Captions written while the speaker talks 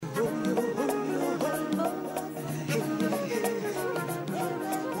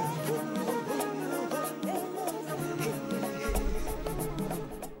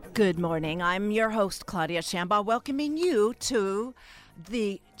Good morning. I'm your host, Claudia Shambaugh, welcoming you to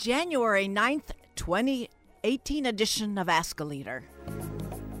the January 9th, 2018 edition of Ask a Leader.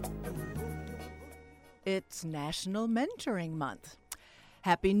 It's National Mentoring Month.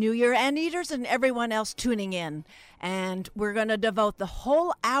 Happy New Year, Anteaters, and everyone else tuning in. And we're going to devote the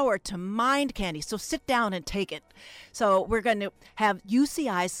whole hour to mind candy, so sit down and take it. So we're going to have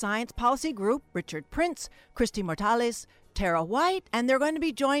UCI's Science Policy Group, Richard Prince, Christy Mortales, Tara White, and they're going to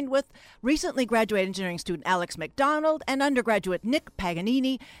be joined with recently graduated engineering student Alex McDonald and undergraduate Nick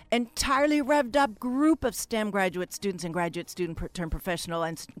Paganini, entirely revved up group of STEM graduate students and graduate student turned professional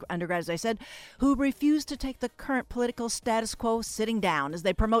and undergrads, as I said, who refuse to take the current political status quo sitting down as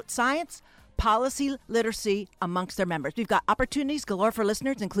they promote science, policy, literacy amongst their members. We've got opportunities galore for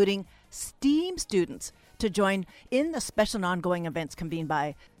listeners, including STEAM students, to join in the special and ongoing events convened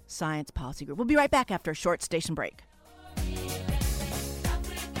by Science Policy Group. We'll be right back after a short station break.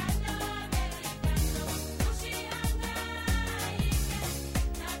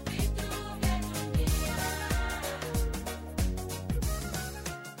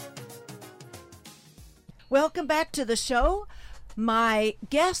 Welcome back to the show. My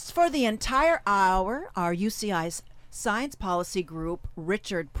guests for the entire hour are UCI's Science Policy Group,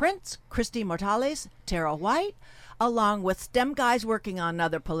 Richard Prince, Christy Mortales, Tara White, along with STEM guys working on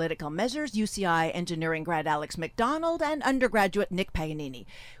other political measures, UCI engineering grad Alex McDonald, and undergraduate Nick Paganini.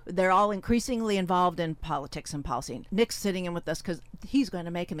 They're all increasingly involved in politics and policy. Nick's sitting in with us because he's going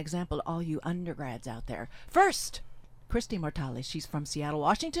to make an example to all you undergrads out there. First, Christy Mortales. She's from Seattle,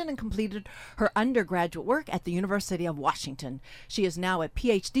 Washington, and completed her undergraduate work at the University of Washington. She is now a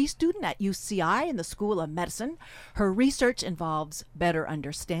PhD student at UCI in the School of Medicine. Her research involves better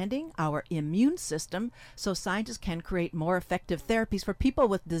understanding our immune system so scientists can create more effective therapies for people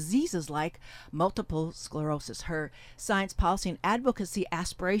with diseases like multiple sclerosis. Her science policy and advocacy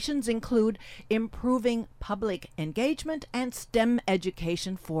aspirations include improving public engagement and STEM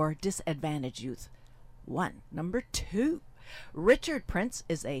education for disadvantaged youth. Number two, Richard Prince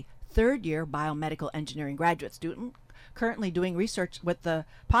is a third-year biomedical engineering graduate student currently doing research with the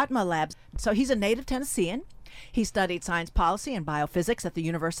Padma Labs. So he's a native Tennessean. He studied science policy and biophysics at the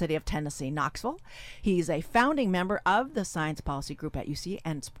University of Tennessee, Knoxville. He's a founding member of the Science Policy Group at UC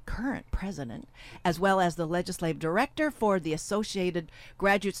and current president, as well as the legislative director for the Associated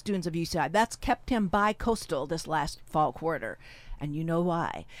Graduate Students of UCI. That's kept him bi-coastal this last fall quarter. And you know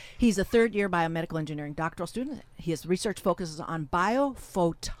why. He's a third-year biomedical engineering doctoral student. His research focuses on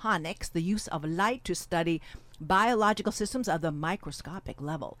biophotonics, the use of light to study biological systems of the microscopic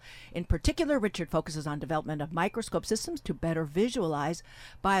level. In particular, Richard focuses on development of microscope systems to better visualize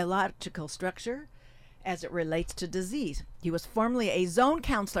biological structure as it relates to disease. He was formerly a zone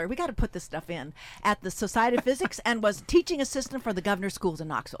counselor, we got to put this stuff in, at the Society of Physics and was teaching assistant for the governor's schools in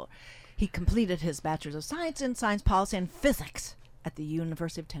Knoxville. He completed his Bachelor's of Science in Science Policy and Physics at the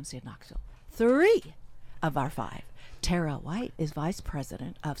University of Tennessee at Knoxville. 3 of our 5. Tara White is Vice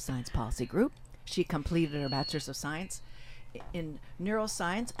President of Science Policy Group. She completed her Bachelor's of Science in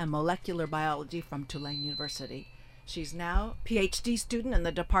Neuroscience and Molecular Biology from Tulane University. She's now a PhD student in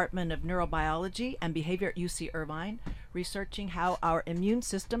the Department of Neurobiology and Behavior at UC Irvine, researching how our immune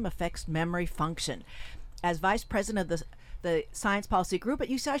system affects memory function. As Vice President of the Science Policy Group at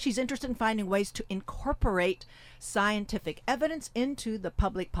UCI, she's interested in finding ways to incorporate scientific evidence into the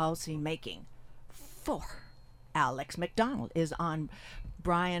public policy making. 4, Alex McDonald is on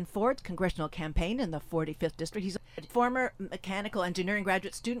Brian Ford's congressional campaign in the 45th District. He's a former mechanical engineering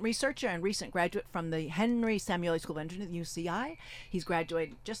graduate student researcher and recent graduate from the Henry Samueli School of Engineering at UCI. He's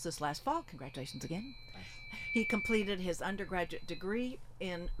graduated just this last fall. Congratulations again. He completed his undergraduate degree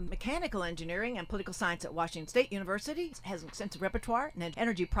in mechanical engineering and political science at Washington State University. Has an extensive repertoire in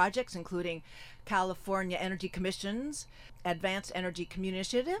energy projects, including California Energy Commission's Advanced Energy Community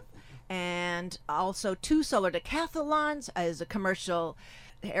Initiative, and also 2 solar decathlons as a commercial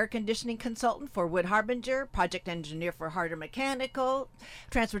air conditioning consultant for Wood Harbinger, project engineer for Harder Mechanical.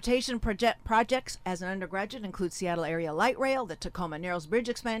 Transportation projects as an undergraduate include Seattle Area Light Rail, the Tacoma Narrows Bridge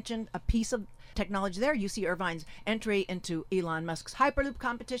expansion, a piece of technology there, UC Irvine's entry into Elon Musk's Hyperloop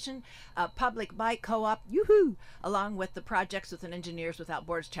competition, a public bike co-op, yoo-hoo, along with the projects with an Engineers Without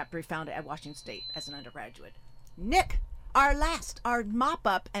Borders chapter he founded at Washington State as an undergraduate. Nick, our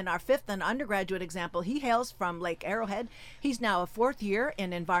mop-up and our 5th and undergraduate example, he hails from Lake Arrowhead. He's now a 4th year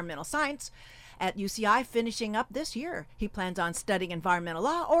in environmental science at UCI, finishing up this year. He plans on studying environmental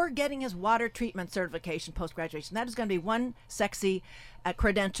law or getting his water treatment certification post-graduation. That is going to be one sexy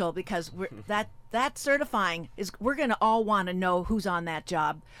credential, because that certifying is, we're going to all want to know who's on that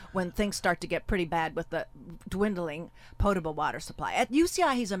job when things start to get pretty bad with the dwindling potable water supply. At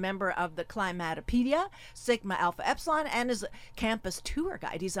UCI, he's a member of the Climatopedia, Sigma Alpha Epsilon, and is a campus tour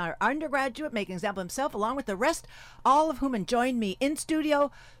guide. He's our undergraduate, making an example of himself, along with the rest, all of whom joined me in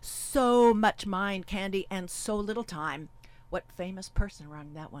studio. So much mind candy and so little time. What famous person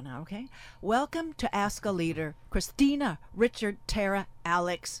rung that one out, okay? Welcome to Ask a Leader, Christina, Richard, Tara,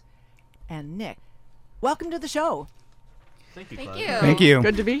 Alex, and Nick. Welcome to the show. Thank you, Thank Claudia. you. Thank you.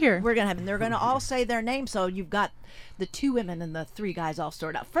 Good to be here. We're gonna have, they're gonna all say their name, so you've got the 2 women and the 3 guys all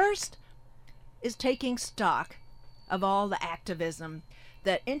sorted out. First is taking stock of all the activism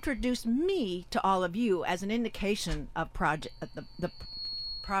that introduced me to all of you as an indication of the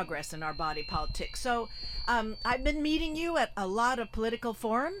progress in our body politic. So I've been meeting you at a lot of political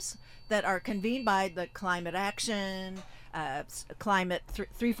forums that are convened by the Climate Action, Climate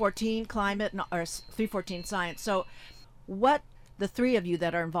 314 Climate, or 314 Science. So what the 3 of you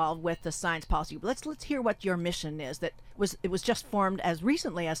that are involved with the science policy, let's hear what your mission is. It was just formed as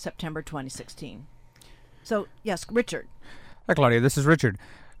recently as September 2016. So yes, Richard. Hi, Claudia. This is Richard.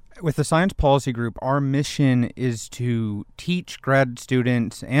 With the Science Policy Group, our mission is to teach grad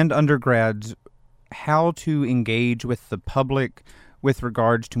students and undergrads how to engage with the public with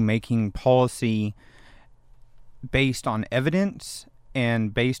regards to making policy based on evidence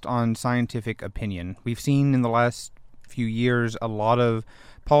and based on scientific opinion. We've seen in the last few years a lot of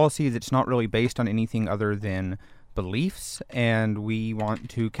policy that's not really based on anything other than beliefs, and we want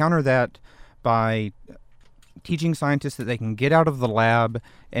to counter that by teaching scientists that they can get out of the lab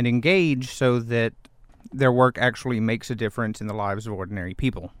and engage so that their work actually makes a difference in the lives of ordinary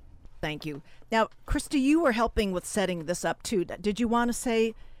people. Thank you. Now, Christy, you were helping with setting this up too. Did you want to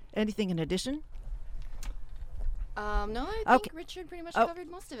say anything in addition? No, I think Richard pretty much covered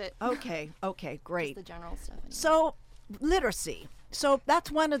most of it. Okay, great. Just the general stuff. Anyway. So, literacy. So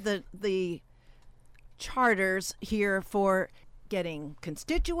that's one of the charters here for getting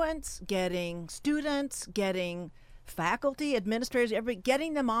constituents, getting students, getting faculty, administrators,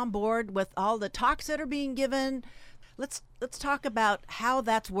 getting them on board with all the talks that are being given. Let's talk about how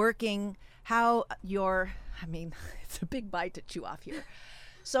that's working, how it's a big bite to chew off here.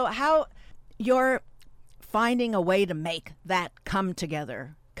 So how you're finding a way to make that come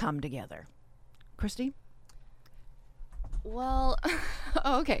together. Christy? Well,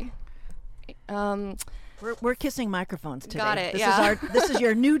 okay. We're kissing microphones today. Got it. This is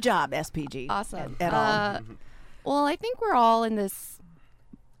your new job, SPG. Awesome. At all. Well, I think we're all in this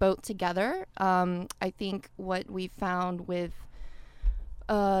boat together. I think what we found with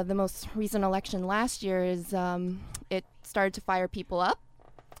the most recent election last year is it started to fire people up,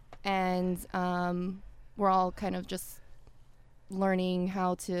 and we're all kind of just learning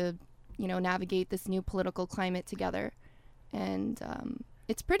how to, navigate this new political climate together. And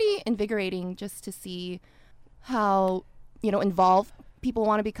it's pretty invigorating just to see how, involved people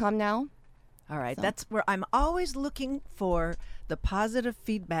want to become now. All right. So. That's where I'm always looking for the positive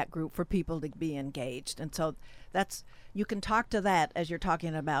feedback group for people to be engaged. And so you can talk to that as you're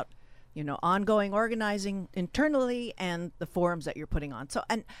talking about, ongoing organizing internally and the forums that you're putting on. So,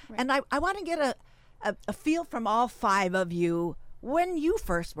 and I want to get a feel from all 5 of you when you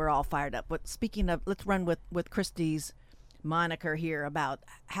first were all fired up. But speaking of, let's run with Christy's moniker here about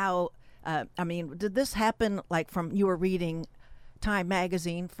how, did this happen like from you were reading Time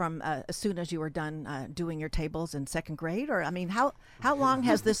magazine from as soon as you were done doing your tables in 2nd grade? Or, how long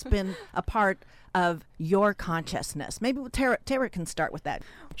has this been a part of your consciousness? Maybe Tara can start with that.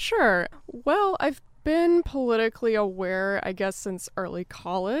 Sure. Well, I've been politically aware, I guess, since early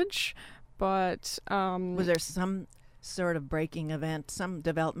college, but... was there some sort of breaking event, some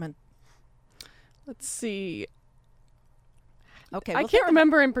development? Let's see. Okay, I can't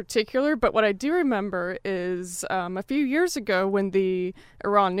remember in particular, but what I do remember is a few years ago when the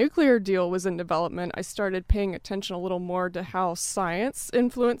Iran nuclear deal was in development, I started paying attention a little more to how science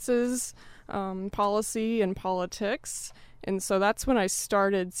influences policy and politics. And so that's when I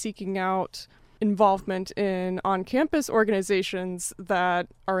started seeking out involvement in on-campus organizations that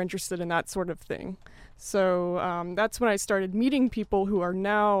are interested in that sort of thing. So that's when I started meeting people who are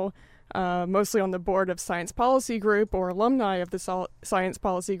now mostly on the board of Science Policy Group or alumni of the Science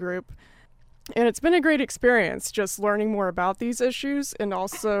Policy Group. And it's been a great experience just learning more about these issues and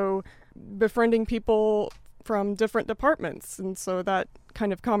also befriending people from different departments. And so that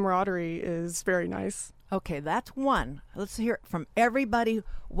kind of camaraderie is very nice. Okay, that's one. Let's hear from everybody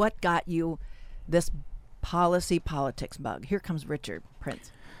what got you this politics bug. Here comes Richard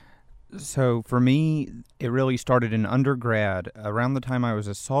Prince. So for me, it really started in undergrad. Around the time I was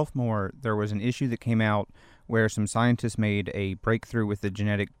a sophomore, there was an issue that came out where some scientists made a breakthrough with the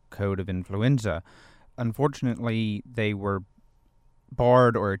genetic code of influenza. Unfortunately, they were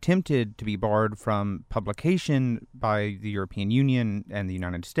barred or attempted to be barred from publication by the European Union and the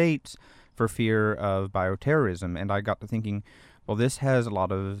United States for fear of bioterrorism. And I got to thinking, well, this has a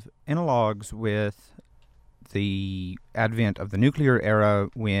lot of analogs with the advent of the nuclear era,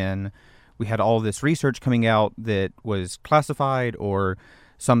 when we had all this research coming out that was classified or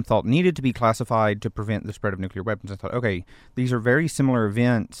some thought needed to be classified to prevent the spread of nuclear weapons. I thought, okay, these are very similar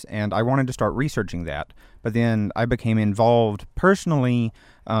events, and I wanted to start researching that. But then I became involved personally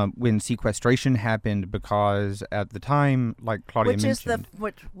when sequestration happened, because at the time, like Claudia mentioned,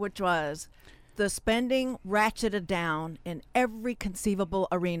 which was the spending ratcheted down in every conceivable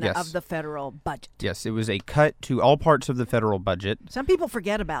arena Yes. of the federal budget. yes, it was a cut to all parts of the federal budget. Some people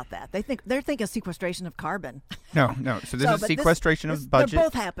forget about that. They're thinking sequestration of carbon. No. So this is but sequestration this- of budget. They're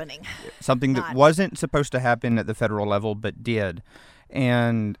both happening. Something that Not- wasn't supposed to happen at the federal level, but did.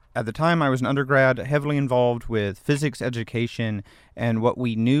 And at the time, I was an undergrad, heavily involved with physics education, and what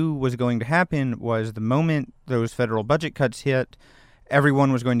we knew was going to happen was the moment those federal budget cuts hit,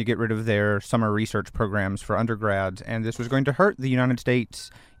 everyone was going to get rid of their summer research programs for undergrads, and this was going to hurt the United States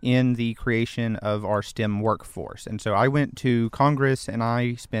in the creation of our STEM workforce. And so I went to Congress, and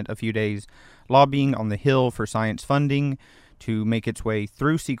I spent a few days lobbying on the Hill for science funding to make its way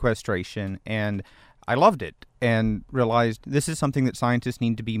through sequestration, and I loved it and realized this is something that scientists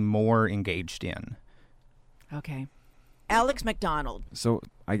need to be more engaged in. Okay. Alex McDonald. So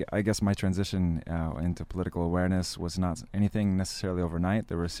I guess my transition into political awareness was not anything necessarily overnight.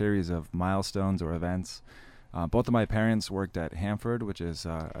 There were a series of milestones or events. Both of my parents worked at Hanford, which is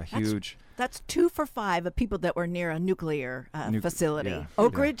a huge... That's 2 for 5 of people that were near a nuclear facility. yeah,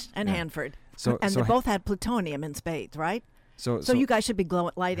 Oak yeah, Ridge and yeah. Hanford. So They both had plutonium in spades, right? So you guys should be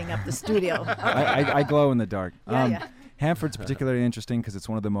lighting up the studio. I glow in the dark. Yeah. Hanford's particularly interesting because it's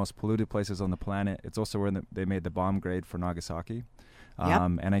one of the most polluted places on the planet. It's also where they made the bomb grade for Nagasaki. Yep.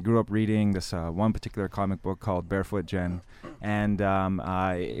 And I grew up reading this one particular comic book called Barefoot Gen, and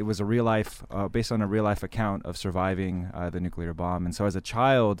it was based on a real life account of surviving the nuclear bomb. And so as a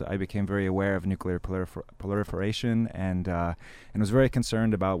child, I became very aware of nuclear proliferation and was very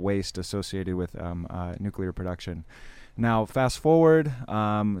concerned about waste associated with nuclear production. Now, fast forward,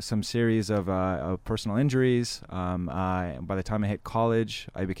 some series of personal injuries. By the time I hit college,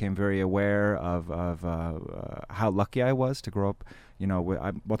 I became very aware of how lucky I was to grow up.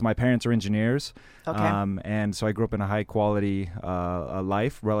 Both my parents are engineers, Okay. and so I grew up in a high-quality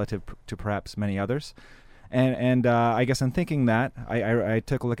life relative to perhaps many others. And I guess in thinking that, I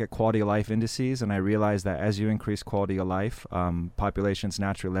took a look at quality of life indices, and I realized that as you increase quality of life, populations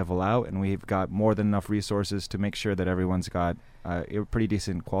naturally level out, and we've got more than enough resources to make sure that everyone's got a pretty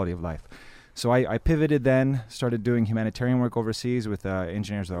decent quality of life. So I pivoted then, started doing humanitarian work overseas with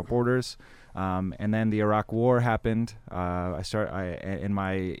Engineers Without Borders, and then the Iraq War happened. And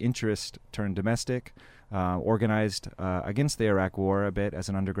my interest turned domestic. Organized against the Iraq War a bit as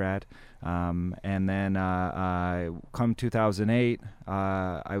an undergrad. And then come 2008,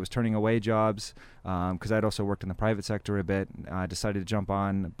 I was turning away jobs because I'd also worked in the private sector a bit. I decided to jump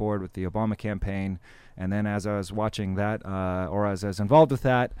on board with the Obama campaign. And then as I was watching that, or as I was involved with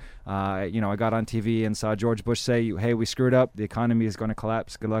that, I got on TV and saw George Bush say, "Hey, we screwed up. The economy is going to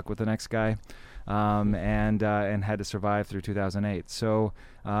collapse. Good luck with the next guy." And had to survive through 2008. So,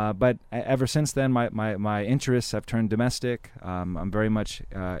 but ever since then, my interests have turned domestic. I'm very much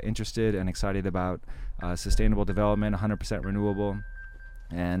interested and excited about sustainable development, 100% renewable,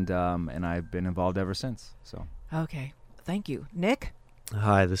 and I've been involved ever since. So. Okay. Thank you. Nick?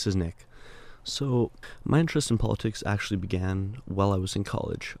 Hi, this is Nick. So, my interest in politics actually began while I was in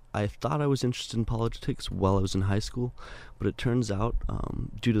college. I thought I was interested in politics while I was in high school, but it turns out,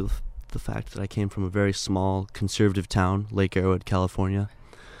 due to the fact that I came from a very small conservative town, Lake Arrowhead, California,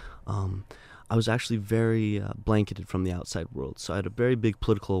 I was actually very blanketed from the outside world. So I had a very big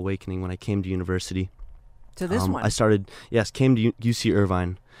political awakening when I came to university. To this one? Came to UC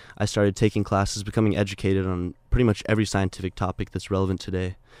Irvine. I started taking classes, becoming educated on pretty much every scientific topic that's relevant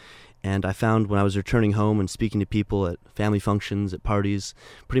today. And I found when I was returning home and speaking to people at family functions, at parties,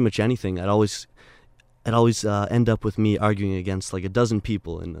 pretty much anything, I'd always end up with me arguing against like a dozen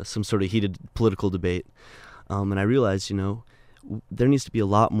people in some sort of heated political debate. And I realized, there needs to be a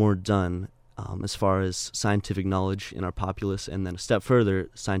lot more done as far as scientific knowledge in our populace, and then a step further,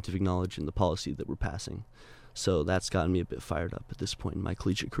 scientific knowledge in the policy that we're passing. So that's gotten me a bit fired up at this point in my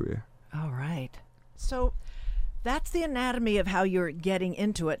collegiate career. All right. So that's the anatomy of how you're getting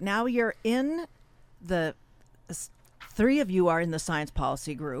into it. Now you're in the three of you are in the science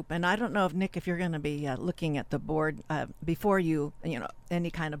policy group, and I don't know if Nick, if you're going to be looking at the board before you know, any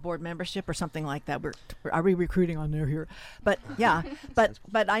kind of board membership or something like that. Are we recruiting on there here? But yeah, but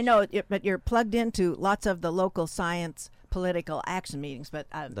I know, but you're plugged into lots of the local science political action meetings. But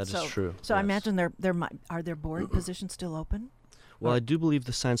That is true. So I yes. imagine are there board positions still open? Well, I do believe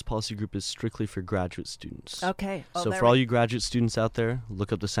the science policy group is strictly for graduate students. Okay. So for all you graduate students out there,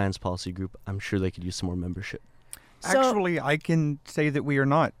 look up the science policy group. I'm sure they could use some more membership. Actually, I can say that we are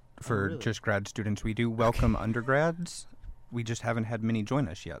not for really? just grad students. We do welcome undergrads. We just haven't had many join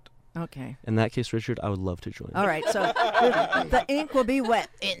us yet. Okay. In that case, Richard, I would love to join. All right, so the ink will be wet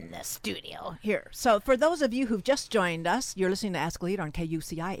in the studio here. So for those of you who've just joined us, you're listening to Ask a Leader on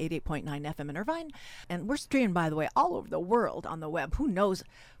KUCI 88.9 FM in Irvine. And we're streaming, by the way, all over the world on the web. Who knows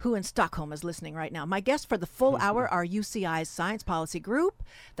who in Stockholm is listening right now? My guests for the full hour are UCI's Science Policy Group.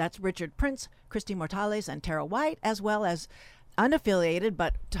 That's Richard Prince, Christy Mortales, and Tara White, as well as unaffiliated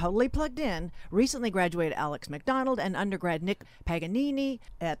but totally plugged in, recently graduated Alex McDonald and undergrad Nick Paganini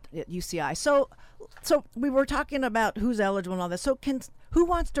at UCI. So we were talking about who's eligible and all this. So who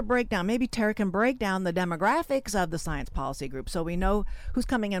wants to break down? Maybe Tara can break down the demographics of the science policy group so we know who's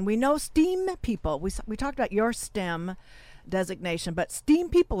coming in. We know STEAM people. We talked about your STEM designation, but STEAM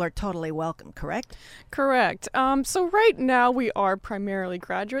people are totally welcome, correct? Correct. So right now we are primarily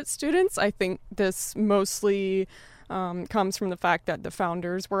graduate students. I think this mostly comes from the fact that the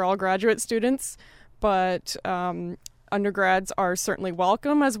founders were all graduate students, but undergrads are certainly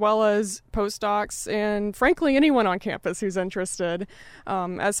welcome, as well as postdocs and, frankly, anyone on campus who's interested.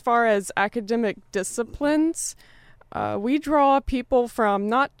 As far as academic disciplines, we draw people from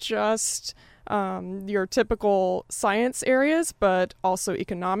not just your typical science areas, but also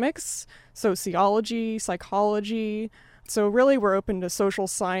economics, sociology, psychology. So really, we're open to social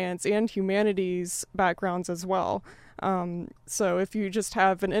science and humanities backgrounds as well. So if you just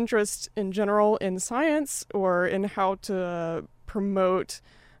have an interest in general in science or in how to promote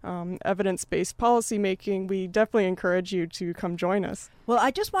evidence-based policymaking, we definitely encourage you to come join us. Well, I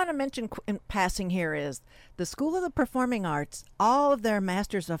just want to mention in passing here is the School of the Performing Arts, all of their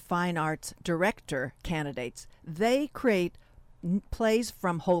Masters of Fine Arts director candidates, they create plays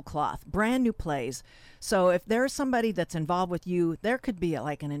from whole cloth, brand new plays. So if there's somebody that's involved with you, there could be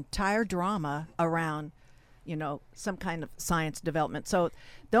like an entire drama around, you know, some kind of science development. So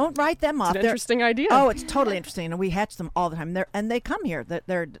don't write them off. It's an interesting idea. Oh, it's totally interesting, and we hatch them all the time. They come here.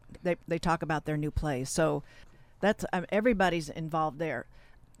 They talk about their new plays. So that's everybody's involved there.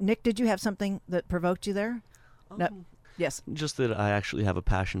 Nick, did you have something that provoked you there? No. Yes. Just that I actually have a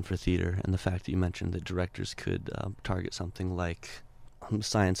passion for theater, and the fact that you mentioned that directors could target something like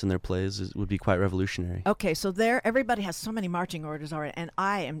science in their plays would be quite revolutionary. Okay, so everybody has so many marching orders already, and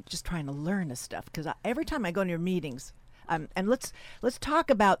I am just trying to learn this stuff because every time I go to your meetings, and let's talk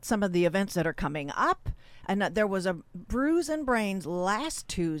about some of the events that are coming up. And there was a Brews and Brains last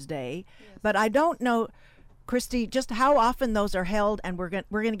Tuesday, but I don't know, Christy, just how often those are held, and we're going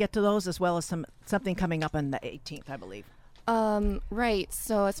to get to those as well as something coming up on the 18th, I believe. Right.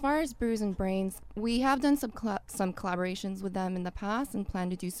 So as far as Brews and Brains, we have done some collaborations with them in the past and plan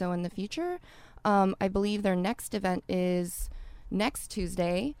to do so in the future. I believe their next event is next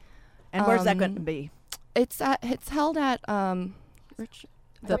Tuesday. And where's that going to be? It's held at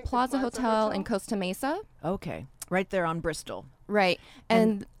the Plaza Hotel in Costa Mesa. Okay, right there on Bristol. Right,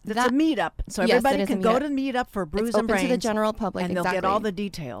 and it's a meetup, so yes, everybody can go to the meetup for Brews and Brains. It's open to the general public, and they'll get all the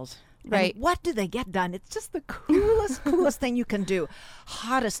details. Right. And what do they get done? It's just the coolest thing you can do.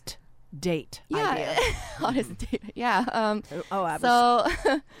 Hottest date idea. Hottest date. Yeah. So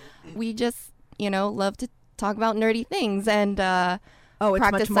we just, love to talk about nerdy things and it's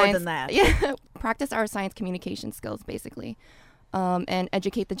practice much more science, than that. Yeah, practice our science communication skills, basically, and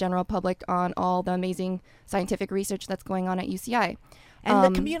educate the general public on all the amazing scientific research that's going on at UCI. And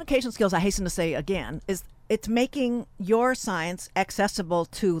the communication skills, I hasten to say again, is it's making your science accessible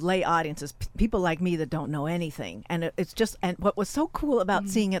to lay audiences, people like me that don't know anything. And it's just, and what was so cool about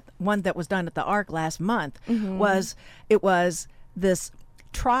seeing it, one that was done at the ARC last month, was this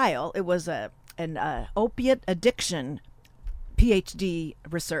trial. It was an opiate addiction PhD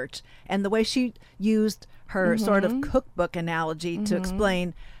research, and the way she used her sort of cookbook analogy to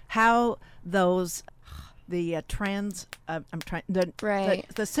explain how those the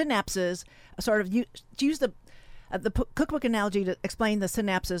synapses sort of use the cookbook analogy to explain the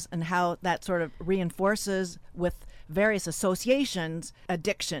synapses and how that sort of reinforces with various associations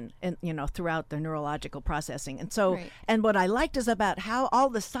addiction and throughout their neurological processing. And so Right. and what I liked is about how all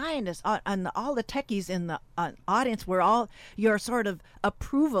the scientists and all the techies in the audience were all your sort of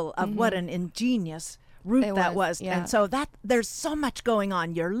approval of what an ingenious route It that was, was. yeah. And so that there's so much going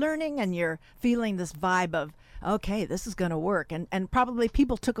on. You're learning and you're feeling this vibe of, okay, this is going to work. And probably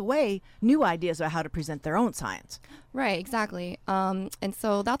people took away new ideas about how to present their own science. Right, exactly. And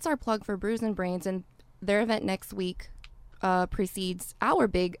so that's our plug for Brews and Brains, and their event next week precedes our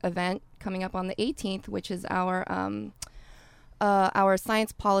big event coming up on the 18th, which is our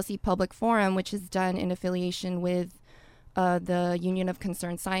Science Policy Public Forum, which is done in affiliation with the Union of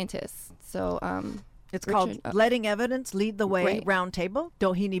Concerned Scientists. So It's Richard, called Letting Evidence Lead the Way Right. Roundtable,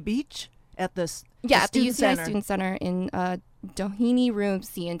 Doheny Beach, at the at the UCI Student Center. Student Center in Doheny Room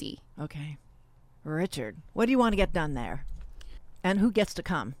C&D. Okay. Richard, what do you want to get done there? And who gets to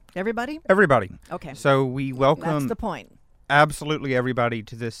come? Everybody? Everybody. Okay. So we That's welcome the point. absolutely everybody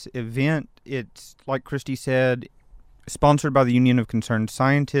to this event. It's, like Christy said, sponsored by the Union of Concerned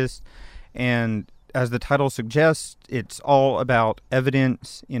Scientists, and as the title suggests, it's all about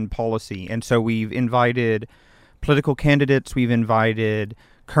evidence in policy. And so we've invited political candidates, we've invited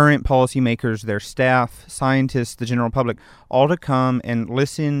current policymakers, their staff, scientists, the general public, all to come and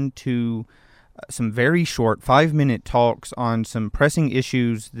listen to some very short 5-minute talks on some pressing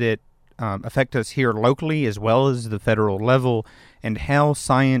issues that affect us here locally as well as the federal level, and how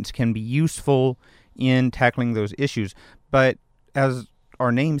science can be useful in tackling those issues. But as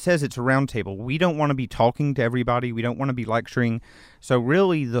our name says, it's a roundtable. We don't want to be talking to everybody. We don't want to be lecturing. So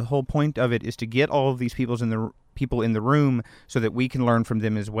really the whole point of it is to get all of these people in the room so that we can learn from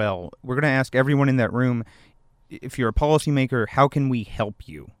them as well. We're going to ask everyone in that room, if you're a policymaker, how can we help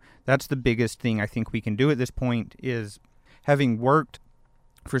you? That's the biggest thing I think we can do at this point. Is having worked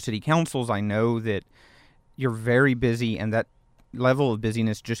for city councils, I know that you're very busy, and that level of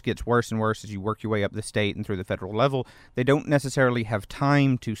busyness just gets worse and worse as you work your way up the state and through the federal level. They don't necessarily have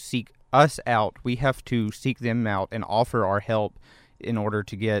time to seek us out. We have to seek them out and offer our help in order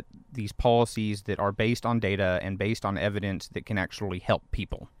to get these policies that are based on data and based on evidence that can actually help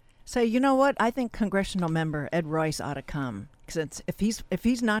people. So you know what? I think congressional member Ed Royce ought to come, since if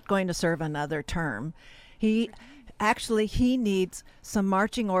he's not going to serve another term, he needs some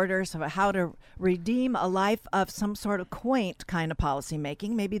marching orders of how to redeem a life of some sort of quaint kind of policy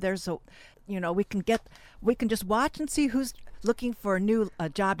making. Maybe there's we can just watch and see who's looking for new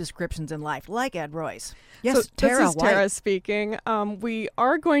job descriptions in life, like Ed Royce. Yes, So Tara this is White. Tara speaking. We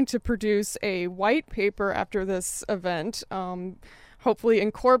are going to produce a white paper after this event, hopefully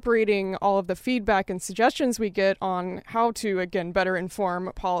incorporating all of the feedback and suggestions we get on how to, again, better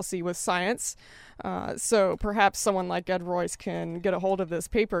inform policy with science. So perhaps someone like Ed Royce can get a hold of this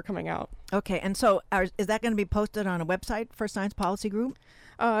paper coming out. Okay, and so is that going to be posted on a website for Science Policy Group?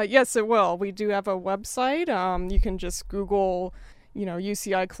 Yes, it will. We do have a website. You can just Google,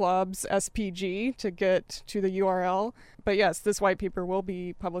 UCI Clubs SPG to get to the URL. But yes, this white paper will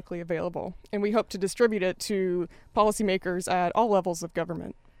be publicly available, and we hope to distribute it to policymakers at all levels of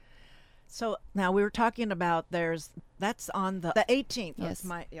government. So now we were talking about that's on the 18th. Yes.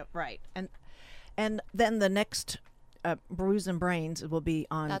 Right. And then the next Brews and Brains will be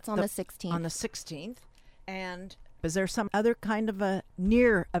on That's on the 16th. On the 16th. And is there some other kind of a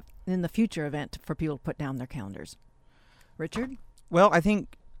near in the future event for people to put down their calendars? Richard? Well, I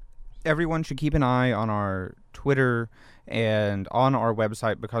think everyone should keep an eye on our Twitter and on our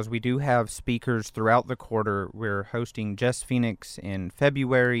website, because we do have speakers throughout the quarter. We're hosting Jess Phoenix in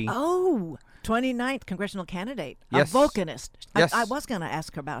February. Oh, 29th congressional candidate, Yes. a Vulcanist. Yes. I was going to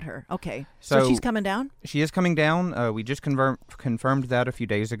ask her about her. Okay. So- So she's coming down? She is coming down. We just confirmed that a few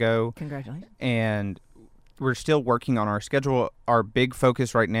days ago, Congratulations. and we're still working on our schedule. Our big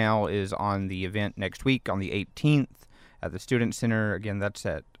focus right now is on the event next week on the 18th at the Student Center. Again, that's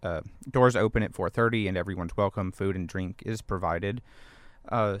at doors open at 4:30, and everyone's welcome. Food and drink is provided.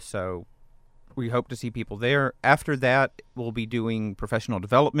 So we hope to see people there. After that, we'll be doing professional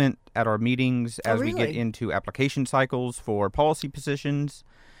development at our meetings as we get really? into application cycles for policy positions.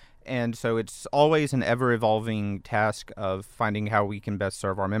 And so it's always an ever-evolving task of finding how we can best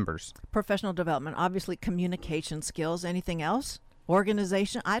serve our members. Professional development, obviously communication skills. Anything else?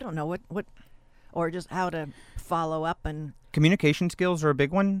 Organization? I don't know what or just how to follow up and Communication skills are a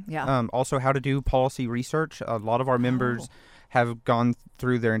big one. Yeah. Also, how to do policy research. A lot of our members have gone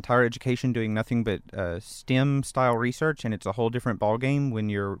through their entire education doing nothing but STEM-style research, and it's a whole different ballgame when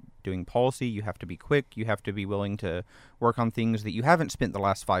you're doing policy. You have to be quick. You have to be willing to work on things that you haven't spent the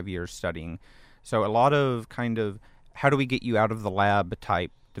last 5 years studying. So a lot of kind of how do we get you out of the lab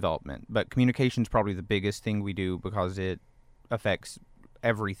type development. But communication is probably the biggest thing we do because it affects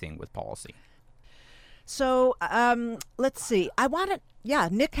everything with policy. So let's see.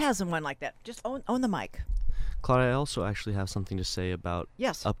 Nick has one like that. Just own the mic. Claudia, I also actually have something to say about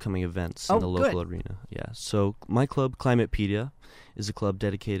Yes. upcoming events Oh, in the local good. arena. Yeah. So my club, Climatepedia, is a club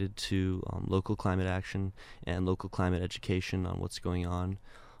dedicated to local climate action and local climate education on what's going on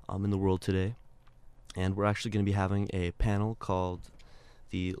in the world today. And we're actually going to be having a panel called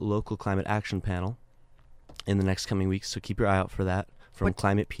the Local Climate Action Panel in the next coming weeks. So keep your eye out for that from What-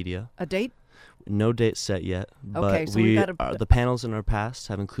 Climatepedia. A date? No date set yet, Okay, but so we gotta- the panels in our past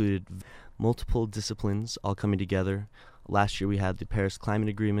have included multiple disciplines all coming together. Last year we had the Paris Climate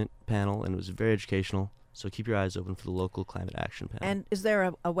Agreement panel, and it was very educational. So keep your eyes open for the local climate action panel. And is there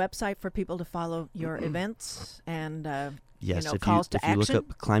a website for people to follow your events and yes, if calls to if you look action?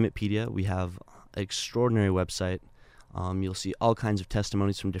 up Climatepedia, we have an extraordinary website. You'll see all kinds of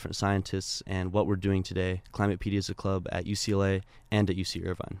testimonies from different scientists and what we're doing today. Climatepedia is a club at UCLA and at UC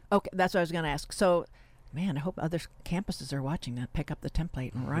Irvine. Okay, that's what I was going to ask. So, man, I hope other campuses are watching that. Pick up the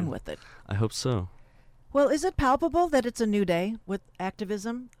template and run with it. I hope so. Well, is it palpable that it's a new day with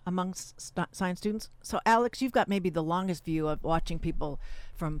activism amongst science students? So, Alex, you've got maybe the longest view of watching people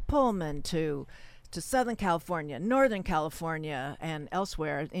from Pullman to Southern California, Northern California, and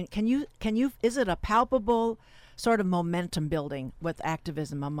elsewhere. And is it a palpable sort of momentum building with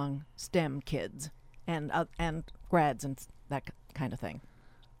activism among STEM kids and grads and that kind of thing?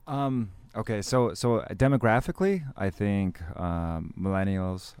 Okay, so demographically, I think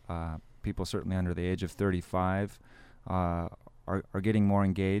millennials, people certainly under the age of 35, are getting more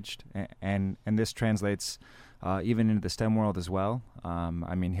engaged, and this translates even into the STEM world as well.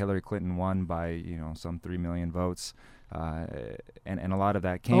 I mean, Hillary Clinton won by some 3 million votes, and a lot of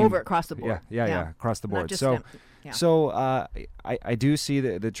that came across the board. Yeah, across the board. Not just So, STEM. Yeah. so I do see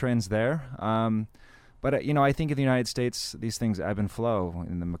the trends there. But I think in the United States, these things ebb and flow.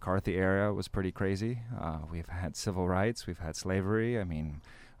 In the McCarthy era, it was pretty crazy. We've had civil rights, we've had slavery. I mean,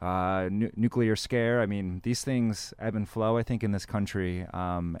 nuclear scare. I mean, these things ebb and flow, I think, in this country.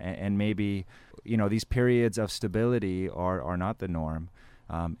 And maybe, these periods of stability are not the norm.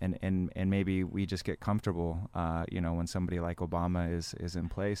 And maybe we just get comfortable, when somebody like Obama is in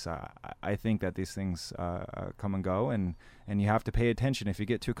place. I think that these things come and go, and you have to pay attention. If you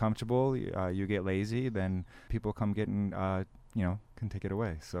get too comfortable, you get lazy, then people come getting, can take it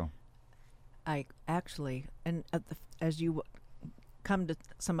away. So, I actually, and as you come to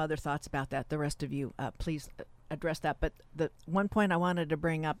some other thoughts about that, the rest of you, please address that. But the one point I wanted to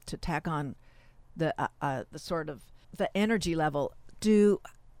bring up to tack on the sort of the energy level. Do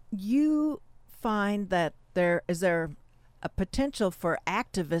you find that there is a potential for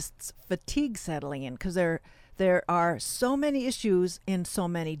activists' fatigue settling in? Because there are so many issues in so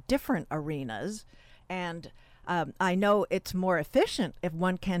many different arenas, and I know it's more efficient if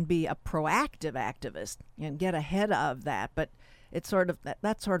one can be a proactive activist and get ahead of that, but it's sort of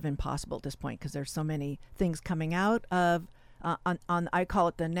that's sort of impossible at this point because there's so many things coming out of on I call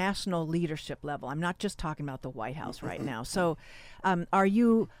it the national leadership level. I'm not just talking about the White House right now. So are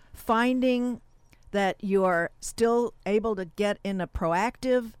you finding that you're still able to get in a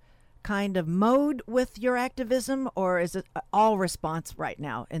proactive kind of mode with your activism, or is it all response right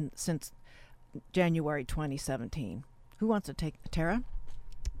now since January 2017? Who wants to take Tara?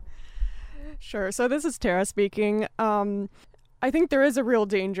 Sure. So this is Tara speaking. I think there is a real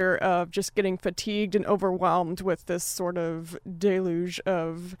danger of just getting fatigued and overwhelmed with this sort of deluge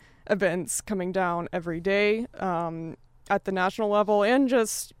of events coming down every day at the national level, and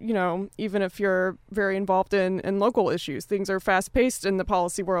just, even if you're very involved in local issues. Things are fast-paced in the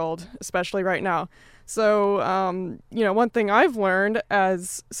policy world, especially right now. So, one thing I've learned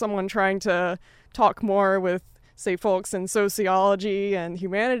as someone trying to talk more with, say, folks in sociology and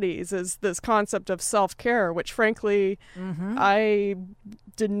humanities is this concept of self-care, which frankly, I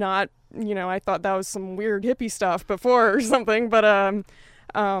did not, I thought that was some weird hippie stuff before or something, but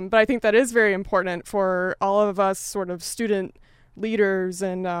I think that is very important for all of us sort of student leaders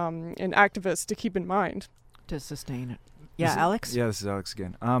and activists to keep in mind. To sustain it. Yeah, Alex? Yeah, this is Alex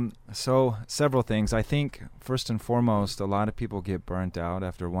again. So several things. I think first and foremost, a lot of people get burnt out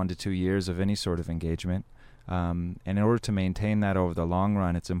after 1 to 2 years of any sort of engagement. And in order to maintain that over the long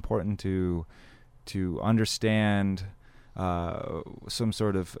run, it's important to understand some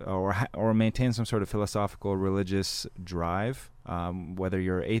sort of or maintain some sort of philosophical religious drive, whether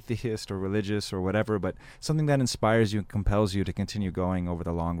you're atheist or religious or whatever, but something that inspires you and compels you to continue going over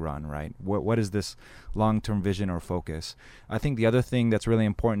the long run, right? What is this long-term vision or focus? I think the other thing that's really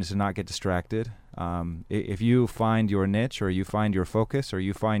important is to not get distracted. If you find your niche, or you find your focus, or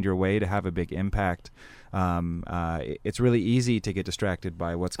you find your way to have a big impact, it's really easy to get distracted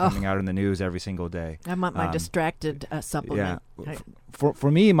by what's coming out in the news every single day. I want my distracted supplement. Yeah.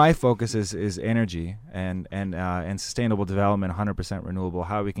 For me, my focus is energy and sustainable development, 100% renewable.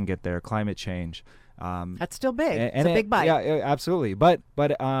 How we can get there, climate change. That's still big. It's a big bite. Yeah, absolutely. But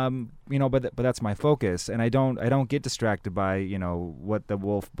that's my focus, and I don't get distracted by what the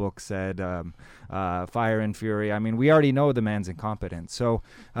Wolf book said, Fire and Fury. I mean, we already know the man's incompetent. So.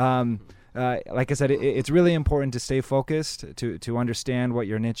 Like I said, it's really important to stay focused, to understand what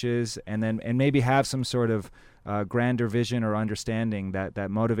your niche is, and maybe have some sort of grander vision or understanding that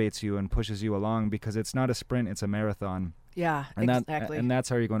motivates you and pushes you along, because it's not a sprint, it's a marathon. Yeah, and exactly. And that's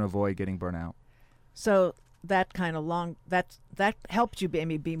how you're going to avoid getting burnout. So that kind of that helped you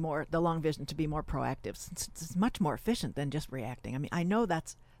maybe be more, the long vision, to be more proactive. It's much more efficient than just reacting. I mean, I know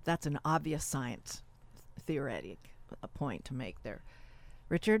that's an obvious science theoretic point to make there.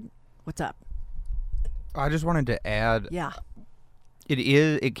 Richard, what's up? I just wanted to add. Yeah.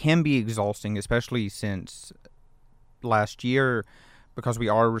 It can be exhausting, especially since last year, because we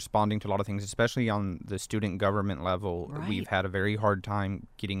are responding to a lot of things, especially on the student government level. Right. We've had a very hard time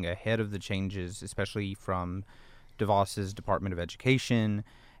getting ahead of the changes, especially from DeVos's Department of Education.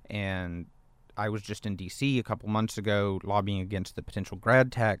 And I was just in D.C. a couple months ago lobbying against the potential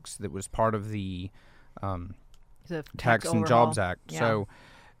grad tax that was part of the Tax and Jobs Act. Yeah. So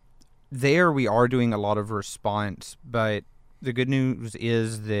there we are doing a lot of response, but the good news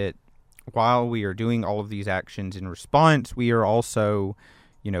is that while we are doing all of these actions in response, we are also,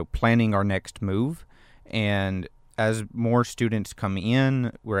 planning our next move. And as more students come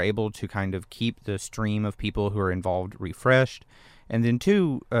in, we're able to kind of keep the stream of people who are involved refreshed. And then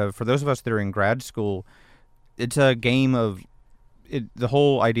two, for those of us that are in grad school, it's a game of the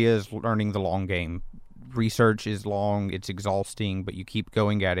whole idea is learning the long game. Research is long, it's exhausting, but you keep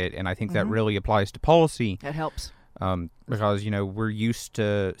going at it. And I think that really applies to policy. That helps. Because, we're used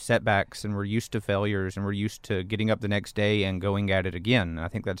to setbacks, and we're used to failures, and we're used to getting up the next day and going at it again. And I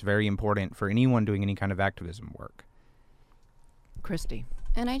think that's very important for anyone doing any kind of activism work. Christy.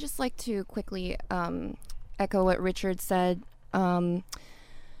 And I just like to quickly echo what Richard said. I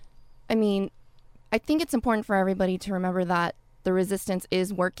think it's important for everybody to remember that the resistance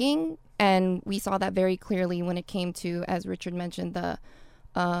is working, and we saw that very clearly when it came to, as Richard mentioned, the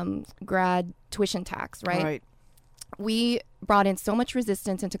grad tuition tax, right? Right. We brought in so much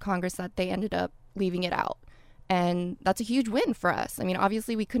resistance into Congress that they ended up leaving it out. And that's a huge win for us. I mean,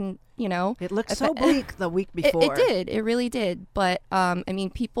 obviously we couldn't, It looked so bleak the week before. It did. It really did. But,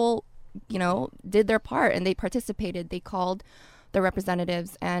 people, did their part, and they participated. They called the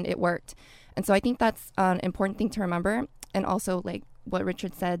representatives, and it worked. And so I think that's an important thing to remember. And also, like what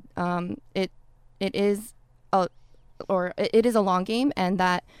Richard said, it is a long game, and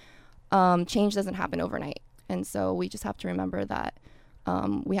that change doesn't happen overnight. And so we just have to remember that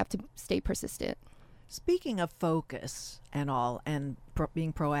we have to stay persistent. Speaking of focus and all, and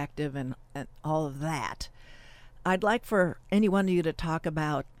being proactive and all of that, I'd like for any one of you to talk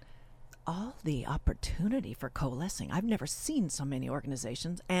about all the opportunity for coalescing. I've never seen so many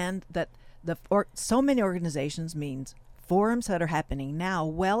organizations, and that so many organizations means forums that are happening now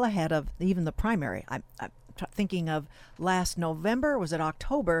well ahead of even the primary. I'm thinking of last November, was it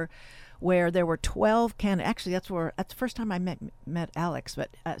October, where there were 12 candidates. Actually, that's the first time I met Alex, but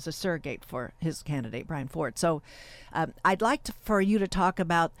as a surrogate for his candidate, Brian Ford. So I'd like for you to talk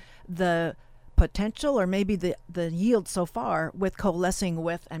about the potential, or maybe the yield so far with coalescing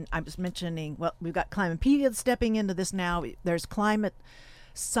with, and I was mentioning, well, we've got Climapedia stepping into this now. There's Climate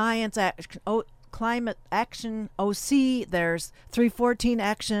Science Climate Action OC, there's 314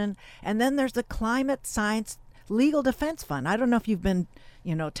 Action, and then there's the Climate Science Legal Defense Fund. I don't know if you've been,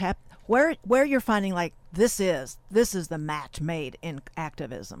 tapped where you're finding like this is the match made in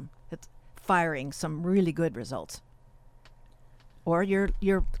activism. It's firing some really good results. Or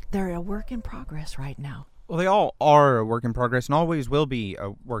they're a work in progress right now. Well, they all are a work in progress, and always will be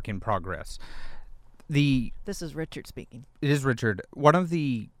a work in progress. This is Richard speaking. It is Richard. One of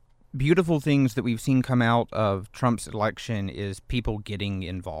the beautiful things that we've seen come out of Trump's election is people getting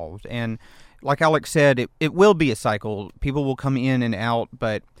involved. And like Alex said, it will be a cycle. People will come in and out,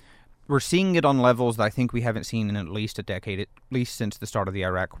 but we're seeing it on levels that I think we haven't seen in at least a decade, at least since the start of the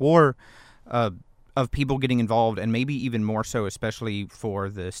Iraq War. of people getting involved, and maybe even more so, especially for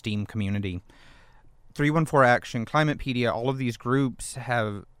the STEAM community. 314 Action, Climatepedia, all of these groups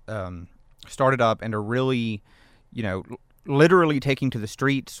have started up and are really, literally taking to the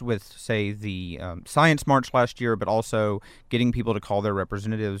streets with, say, the Science March last year, but also getting people to call their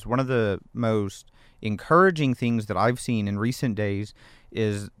representatives. One of the most encouraging things that I've seen in recent days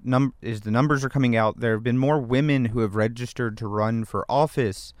is the numbers are coming out. There have been more women who have registered to run for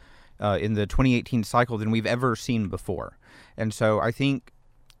office in the 2018 cycle than we've ever seen before. And so I think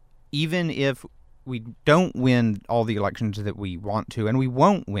even if we don't win all the elections that we want to, and we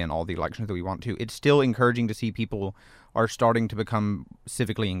won't win all the elections that we want to, it's still encouraging to see people are starting to become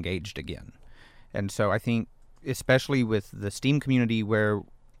civically engaged again. And so I think, especially with the STEAM community, where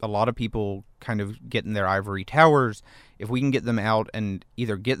a lot of people kind of get in their ivory towers, if we can get them out and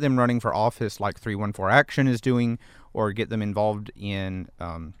either get them running for office like 314 Action is doing, or get them involved in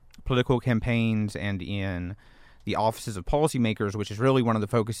political campaigns and in the offices of policymakers, which is really one of the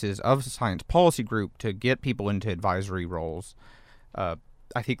focuses of the Science Policy Group, to get people into advisory roles. I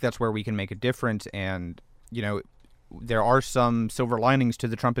think that's where we can make a difference. And, there are some silver linings to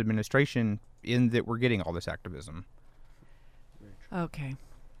the Trump administration in that we're getting all this activism. Okay.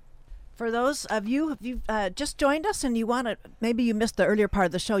 For those of you, if you've just joined us and you want to, maybe you missed the earlier part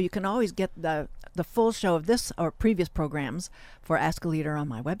of the show, you can always get the full show of this or previous programs for Ask a Leader on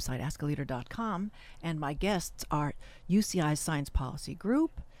my website, askaleader.com. And my guests are UCI's Science Policy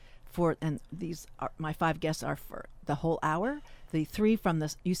Group. And these are my 5 guests are for the whole hour. The 3 from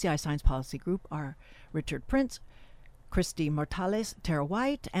the UCI Science Policy Group are Richard Prince, Christy Mortales, Tara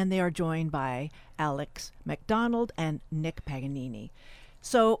White, and they are joined by Alex McDonald and Nick Paganini.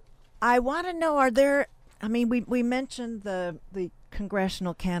 So I want to know, we mentioned the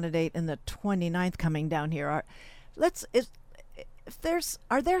congressional candidate in the 29th coming down here. Are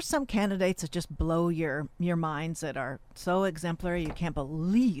there some candidates that just blow your minds, that are so exemplary you can't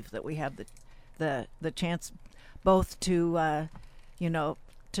believe that we have the chance both to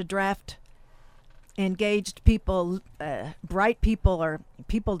to draft engaged people, bright people, or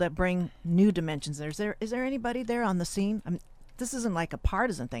people that bring new dimensions? Is there anybody there on the scene? This isn't like a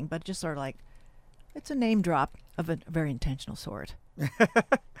partisan thing, but just sort of like, it's a name drop of a very intentional sort.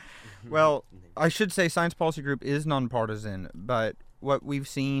 Well, I should say Science Policy Group is nonpartisan, but what we've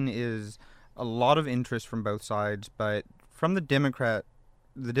seen is a lot of interest from both sides. But from the Democratic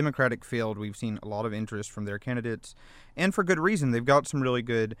field, we've seen a lot of interest from their candidates, and for good reason. They've got some really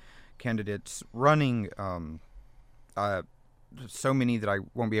good candidates running. So many that I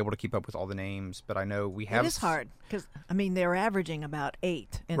won't be able to keep up with all the names, but I know we have. It is hard because they're averaging about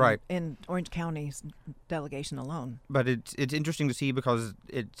 8 in Orange County's delegation alone. But it's interesting to see because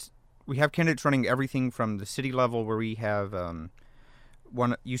we have candidates running everything from the city level, where we have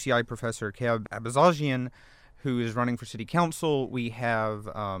one UCI professor, Keb Abazagian, who is running for city council. We have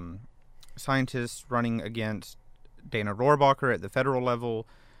scientists running against Dana Rohrabacher at the federal level.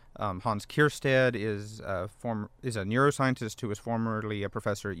 Hans Kierstead is a neuroscientist who was formerly a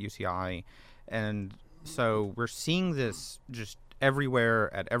professor at UCI. And so we're seeing this just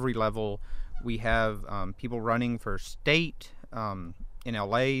everywhere at every level. We have people running for state in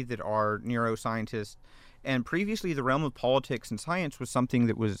LA that are neuroscientists. And previously, the realm of politics and science was something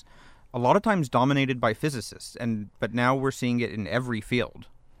that was a lot of times dominated by physicists, but now we're seeing it in every field.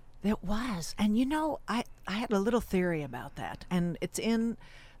 It was. And I had a little theory about that, and it's in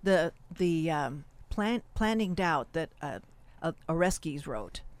the Planning Doubt that Oreskes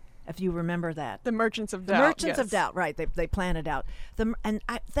wrote, if you remember that. The Merchants of Doubt. The Merchants of yes. Doubt, right. They planned it out. And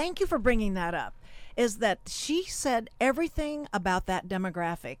I thank you for bringing that up, is that she said everything about that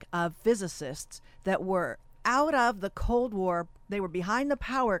demographic of physicists that were out of the Cold War. They were behind the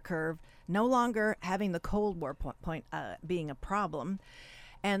power curve, no longer having the Cold War point being a problem.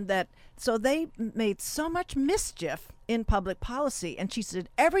 And so they made so much mischief in public policy. And she said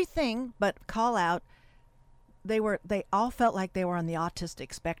everything but call out. They all felt like they were on the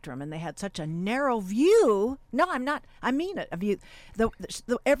autistic spectrum, and they had such a narrow view. No, I'm not. I mean it. A view.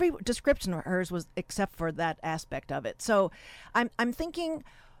 Every description of hers was except for that aspect of it. So, I'm thinking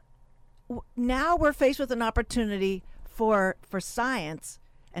now we're faced with an opportunity for science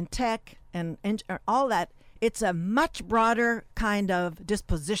and tech and all that. It's a much broader kind of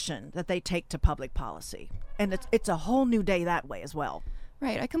disposition that they take to public policy, and it's a whole new day that way as well.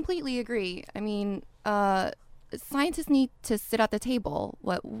 Right, I completely agree. Scientists need to sit at the table.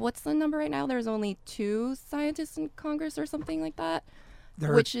 What's the number right now? There's only 2 scientists in Congress or something like that,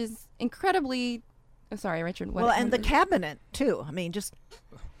 which is incredibly. Sorry, Richard. Well, and the cabinet too. Just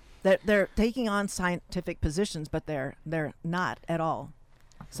they're taking on scientific positions, but they're not at all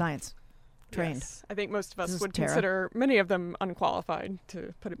science trained. Yes. I think most of us This is would Tara. consider many of them unqualified,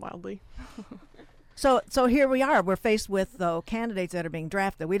 to put it mildly. So here we are. We're faced with though candidates that are being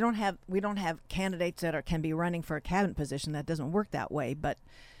drafted. We don't have candidates that can be running for a cabinet position. That doesn't work that way. But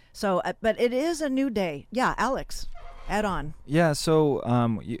it is a new day. Yeah, Alex, add on. Yeah, so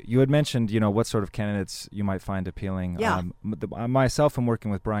you had mentioned, what sort of candidates you might find appealing. Yeah. Myself, I'm working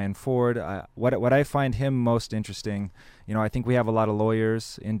with Brian Ford. What I find him most interesting, I think we have a lot of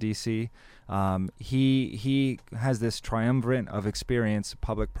lawyers in D.C. He has this triumvirate of experience,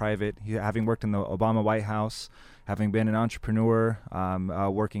 public-private, having worked in the Obama White House, having been an entrepreneur,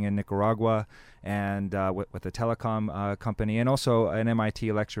 working in Nicaragua, and with a telecom company, and also an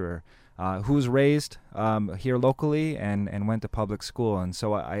MIT lecturer. Who's raised here locally and went to public school. And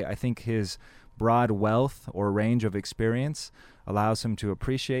so I think his broad wealth or range of experience allows him to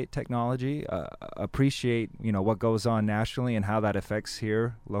appreciate technology, appreciate what goes on nationally and how that affects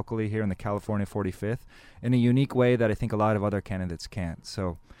here locally here in the California 45th in a unique way that I think a lot of other candidates can't.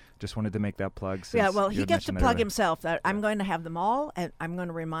 So just wanted to make that plug. Yeah, well, you he had gets to mentioned that plug earlier. himself. I'm going to have them all, and I'm going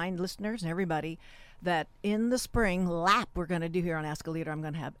to remind listeners and everybody that in the spring lap we're going to do here on Ask a Leader, I'm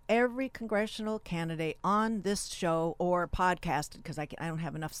going to have every congressional candidate on this show or podcasted because I don't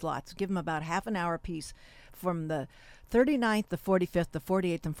have enough slots. Give them about half an hour apiece from the 39th, the 45th, the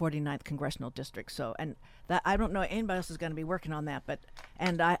 48th, and 49th congressional districts. So, and that I don't know anybody else is going to be working on that,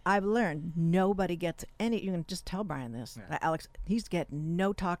 and I've learned nobody gets any. You can just tell Brian this, Alex. He's getting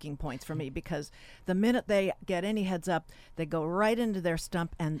no talking points from me because the minute they get any heads up, they go right into their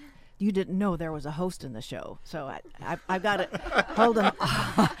stump and. You didn't know there was a host in the show, so I've got to hold them.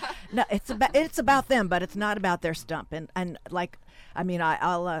 No, it's about them, but it's not about their stump. And like, I mean,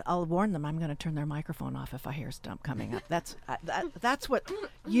 I'll warn them. I'm going to turn their microphone off if I hear a stump coming up. That's what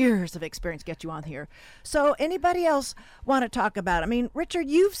years of experience get you on here. So anybody else want to talk about? I mean, Richard,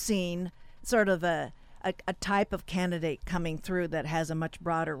 you've seen sort of a type of candidate coming through that has a much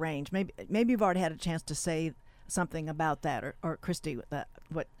broader range. Maybe you've already had a chance to say something about that, or Christy,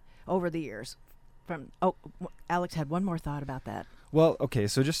 what. Over the years. Alex had one more thought about that. Well, okay,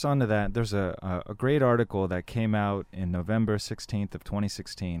 so just onto that, there's a great article that came out in November 16th of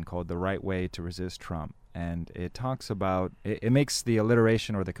 2016 called The Right Way to Resist Trump. And it talks about, it makes the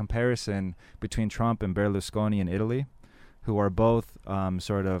alliteration or the comparison between Trump and Berlusconi in Italy, who are both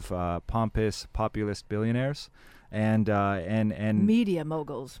sort of pompous, populist billionaires. And media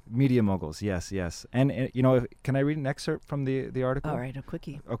moguls. Media moguls, yes. And can I read an excerpt from the article? All right, a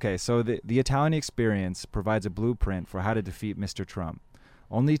quickie. Okay, so the Italian experience provides a blueprint for how to defeat Mr. Trump.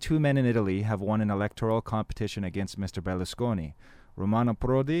 Only 2 men in Italy have won an electoral competition against Mr. Berlusconi, Romano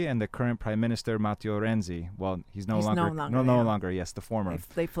Prodi and the current Prime Minister Matteo Renzi. Well, he's no longer, yes, the former.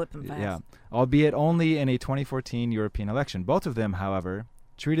 They flip him fast. Yeah, albeit only in a 2014 European election. Both of them, however,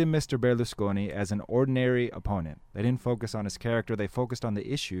 treated Mr. Berlusconi as an ordinary opponent. They didn't focus on his character, they focused on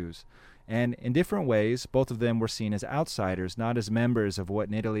the issues. And in different ways, both of them were seen as outsiders, not as members of what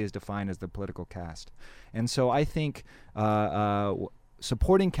in Italy is defined as the political caste. And so I think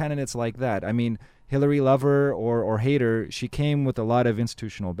supporting candidates like that, I mean, Hillary, lover or hater, she came with a lot of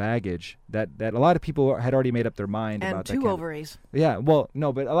institutional baggage that a lot of people had already made up their mind about that candidate. And 2 ovaries. Yeah, well,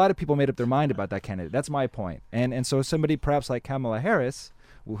 no, but a lot of people made up their mind about that candidate. That's my point. And so somebody perhaps like Kamala Harris,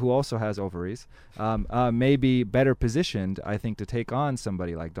 who also has ovaries, may be better positioned, I think, to take on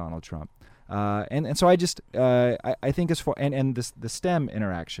somebody like Donald Trump. And so I just I think as for and this the STEM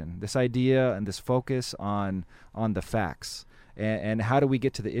interaction, this idea and this focus on the facts and how do we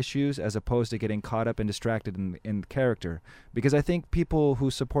get to the issues as opposed to getting caught up and distracted in character, because I think people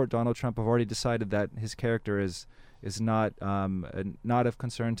who support Donald Trump have already decided that his character is not of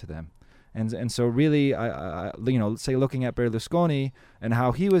concern to them. And so really, say looking at Berlusconi and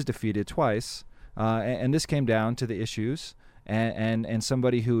how he was defeated twice, and this came down to the issues and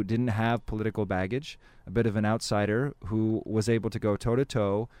somebody who didn't have political baggage, a bit of an outsider who was able to go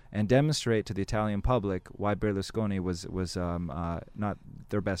toe-to-toe and demonstrate to the Italian public why Berlusconi was not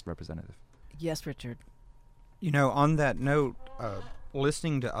their best representative. Yes, Richard. On that note,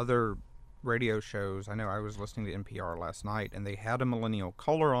 listening to other radio shows, I know I was listening to NPR last night, and they had a millennial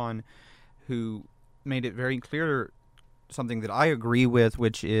caller on who made it very clear something that I agree with,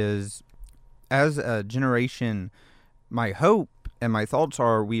 which is, as a generation, my hope and my thoughts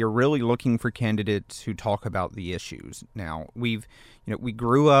are we are really looking for candidates who talk about the issues. Now, we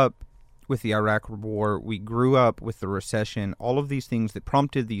grew up with the Iraq War, we grew up with the recession, all of these things that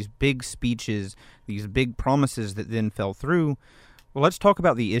prompted these big speeches, these big promises that then fell through. Well, let's talk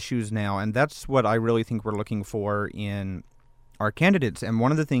about the issues now, and that's what I really think we're looking for in our candidates. And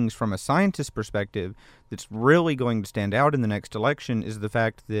one of the things from a scientist perspective that's really going to stand out in the next election is the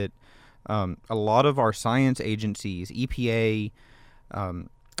fact that A lot of our science agencies, EPA, and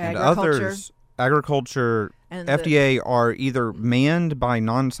Agriculture. others, agriculture, And FDA, are either manned by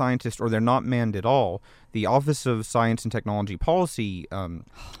non-scientists or they're not manned at all. The Office of Science and Technology Policy,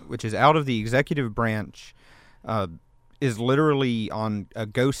 which is out of the executive branch, is literally on a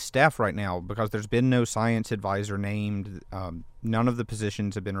ghost staff right now because there's been no science advisor named. None of the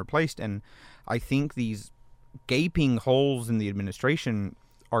positions have been replaced. And I think these gaping holes in the administration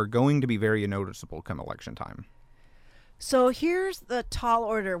are going to be very noticeable come election time. So here's the tall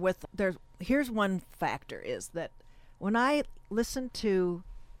order with here's one factor is that when I listen to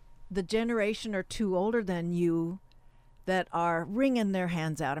the generation or two older than you that are wringing their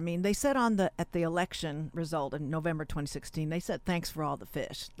hands out. I mean, they said at the election result in November 2016, they said thanks for all the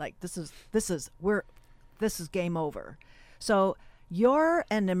fish. Like this is game over. So you're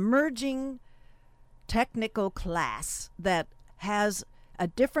an emerging technical class that has a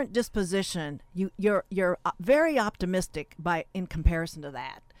different disposition. You're very optimistic in comparison to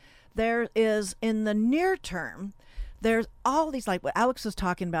that. There is in the near term, there's all these, like what Alex was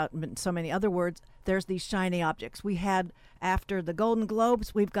talking about in so many other words, there's these shiny objects. We had after the Golden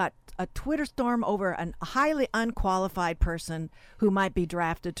Globes, we've got a Twitter storm over a highly unqualified person who might be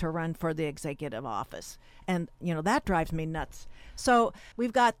drafted to run for the executive office. And, that drives me nuts. So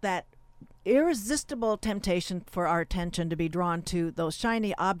we've got that irresistible temptation for our attention to be drawn to those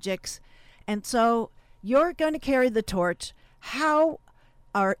shiny objects. And so you're going to carry the torch. How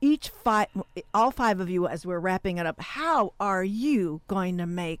are all five of you, as we're wrapping it up, how are you going to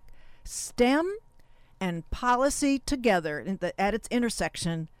make STEM and policy together at its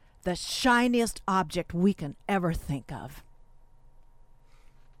intersection the shiniest object we can ever think of?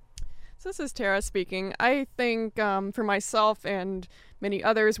 So this is Tara speaking. I think for myself and many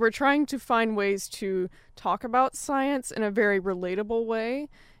others, we're trying to find ways to talk about science in a very relatable way.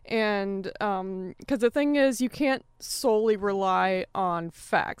 And because the thing is, you can't solely rely on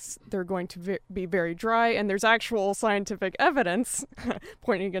facts. They're going to be very dry, and there's actual scientific evidence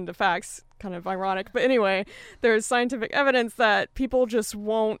pointing into facts. Kind of ironic. But anyway, there's scientific evidence that people just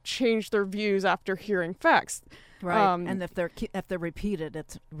won't change their views after hearing facts. Right, and if they're repeated,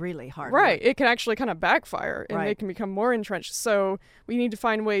 it's really hard. Right, it can actually kind of backfire, and Right. they can become more entrenched. So we need to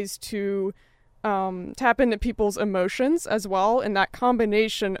find ways to tap into people's emotions as well, and that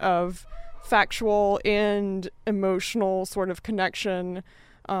combination of factual and emotional sort of connection,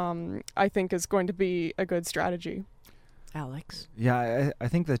 I think, is going to be a good strategy. Alex? Yeah, I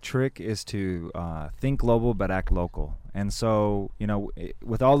think the trick is to think global but act local. And so,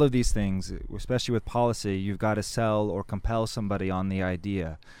 with all of these things, especially with policy, you've got to sell or compel somebody on the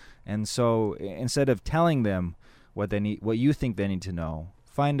idea. And so instead of telling them what they need, what you think they need to know,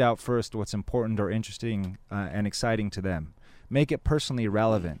 find out first what's important or interesting and exciting to them. Make it personally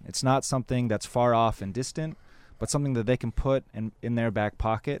relevant. It's not something that's far off and distant, but something that they can put in their back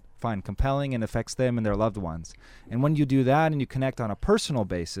pocket, find compelling and affects them and their loved ones. And when you do that and you connect on a personal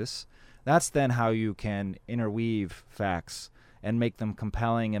basis, that's then how you can interweave facts and make them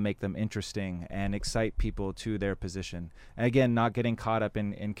compelling and make them interesting and excite people to their position. And again, not getting caught up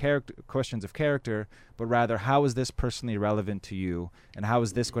in questions of character, but rather how is this personally relevant to you and how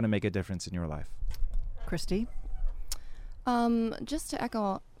is this going to make a difference in your life? Christy? Just to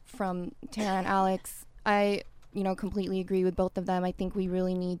echo from Tara and Alex, I completely agree with both of them. I think we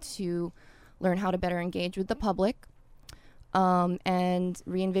really need to learn how to better engage with the public and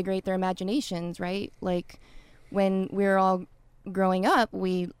reinvigorate their imaginations, right? Like when we're all growing up,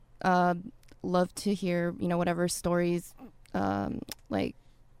 we love to hear, whatever stories, like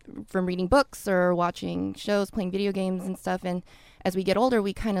from reading books or watching shows, playing video games and stuff. And as we get older,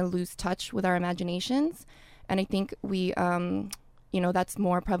 we kind of lose touch with our imaginations. And I think we, that's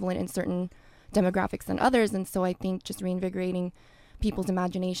more prevalent in certain demographics than others. And so I think just reinvigorating people's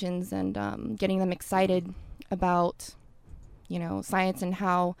imaginations and getting them excited about, science and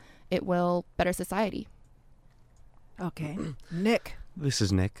how it will better society. Okay. Nick? This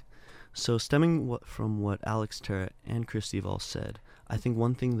is Nick. So stemming from what Alex, Tara, and Christy have all said, I think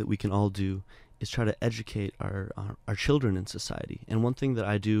one thing that we can all do is try to educate our children in society. And one thing that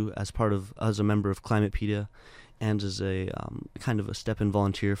I do as a member of Climatepedia and as a kind of a step-in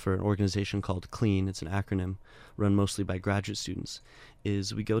volunteer for an organization called CLEAN, it's an acronym run mostly by graduate students,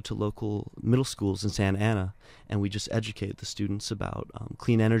 is we go to local middle schools in Santa Ana and we just educate the students about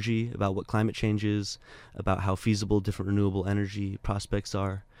clean energy, about what climate change is, about how feasible different renewable energy prospects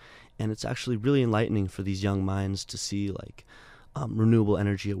are. And it's actually really enlightening for these young minds to see, like, renewable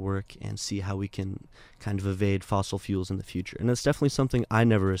energy at work and see how we can kind of evade fossil fuels in the future. And that's definitely something I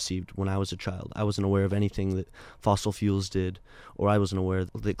never received when I was a child. I wasn't aware of anything that fossil fuels did, or I wasn't aware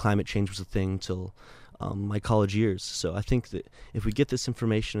that climate change was a thing till my college years. So I think that if we get this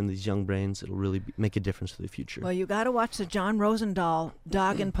information in these young brains, it'll really make a difference for the future. Well, you got to watch the John Rosendahl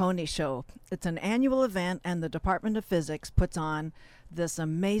Dog and Pony Show. It's an annual event, and the Department of Physics puts on this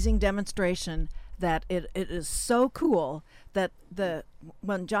amazing demonstration that it is so cool that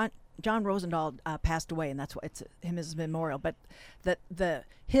when John Rosendahl passed away, and that's why it's his memorial, but that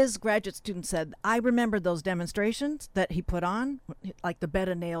his graduate student said, I remember those demonstrations that he put on, like the bed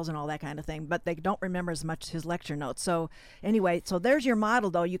of nails and all that kind of thing, but they don't remember as much his lecture notes. So anyway, so there's your model,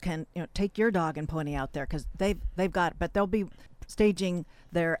 though. You can take your dog and pony out there, because they've got it, but they'll be staging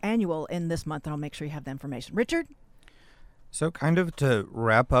their annual in this month, and I'll make sure you have the information. Richard? So kind of to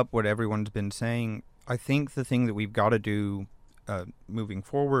wrap up what everyone's been saying, I think the thing that we've got to do moving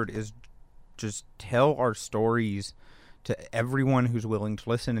forward is just tell our stories to everyone who's willing to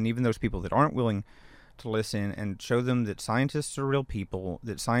listen, and even those people that aren't willing to listen, and show them that scientists are real people,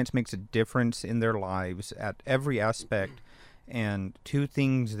 that science makes a difference in their lives at every aspect. And two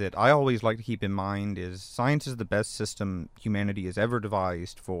things that I always like to keep in mind is science is the best system humanity has ever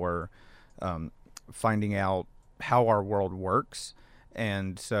devised for finding out how our world works.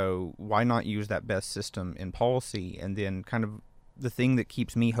 And so why not use that best system in policy? And then kind of the thing that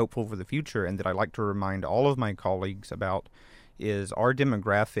keeps me hopeful for the future, and that I like to remind all of my colleagues about, is our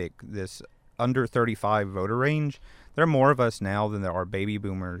demographic, this under 35 voter range. There are more of us now than there are baby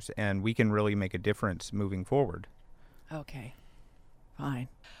boomers, and we can really make a difference moving forward. Okay, fine.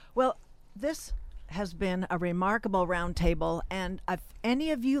 Well, this has been a remarkable roundtable, and if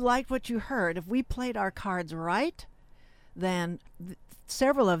any of you liked what you heard, if we played our cards right, then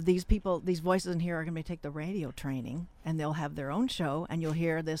several of these people, these voices in here, are going to take the radio training, and they'll have their own show, and you'll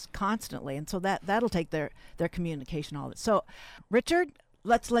hear this constantly, and so that'll take their communication, all of it. So, Richard,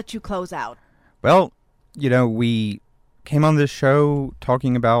 let's let you close out. Well, we came on this show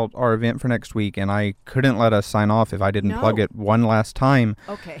talking about our event for next week, and I couldn't let us sign off if I didn't plug it one last time.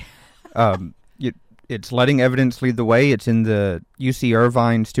 Okay. It's Letting Evidence Lead the Way. It's in the UC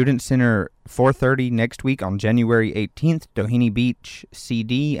Irvine Student Center, 4:30 next week on January 18th, Doheny Beach,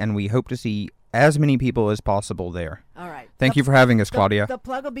 CD, and we hope to see as many people as possible there. All right. Thank you for having us, Claudia. The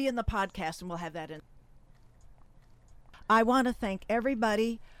plug will be in the podcast, and we'll have that in. I want to thank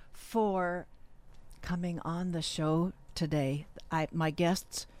everybody for coming on the show today. My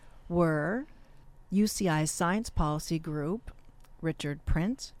guests were UCI's Science Policy Group, Richard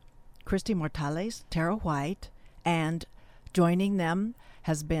Prince, Christy Mortales, Tara White, and joining them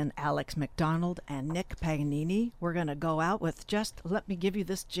has been Alex McDonald and Nick Paganini. We're going to go out with let me give you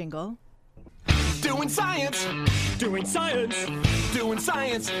this jingle. Doing science, doing science, doing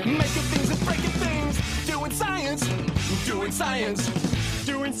science, making things and breaking things. Doing science, doing science,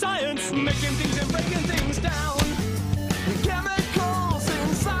 doing science, making things and breaking things down. Chemicals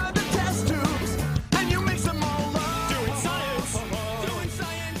inside the test tubes, and you mix them all up. Doing science, doing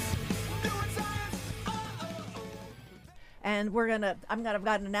science, doing science. And I've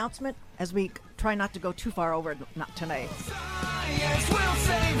got an announcement as we try not to go too far over not tonight. Science will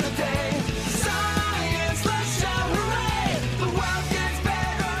save the day. Science, let's shout hooray! The world gets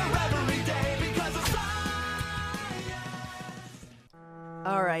better every day because of science.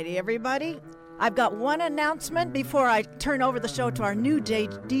 All righty, everybody. I've got one announcement before I turn over the show to our new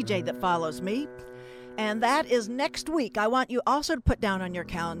DJ that follows me. And that is next week. I want you also to put down on your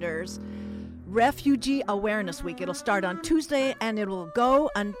calendars Refugee Awareness Week. It'll start on Tuesday and it will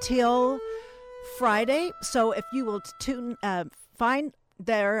go until Friday. So if you will find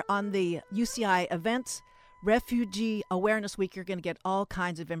there on the UCI events, Refugee Awareness Week, you're going to get all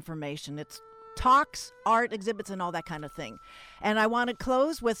kinds of information. It's talks, art, exhibits, and all that kind of thing. And I want to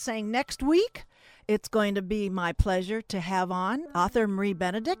close with saying next week, it's going to be my pleasure to have on author Marie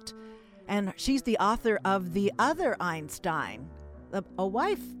Benedict, and she's the author of The Other Einstein, a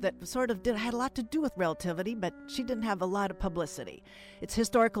wife that had a lot to do with relativity, but she didn't have a lot of publicity. It's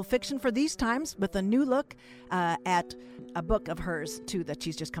historical fiction for these times with a new look at a book of hers, too, that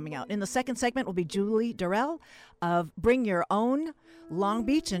she's just coming out. In the second segment will be Julie Durrell of Bring Your Own Long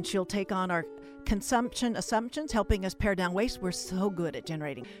Beach, and she'll take on our consumption assumptions, helping us pare down waste. We're so good at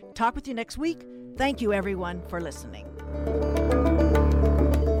generating. Talk with you next week. Thank you, everyone, for listening.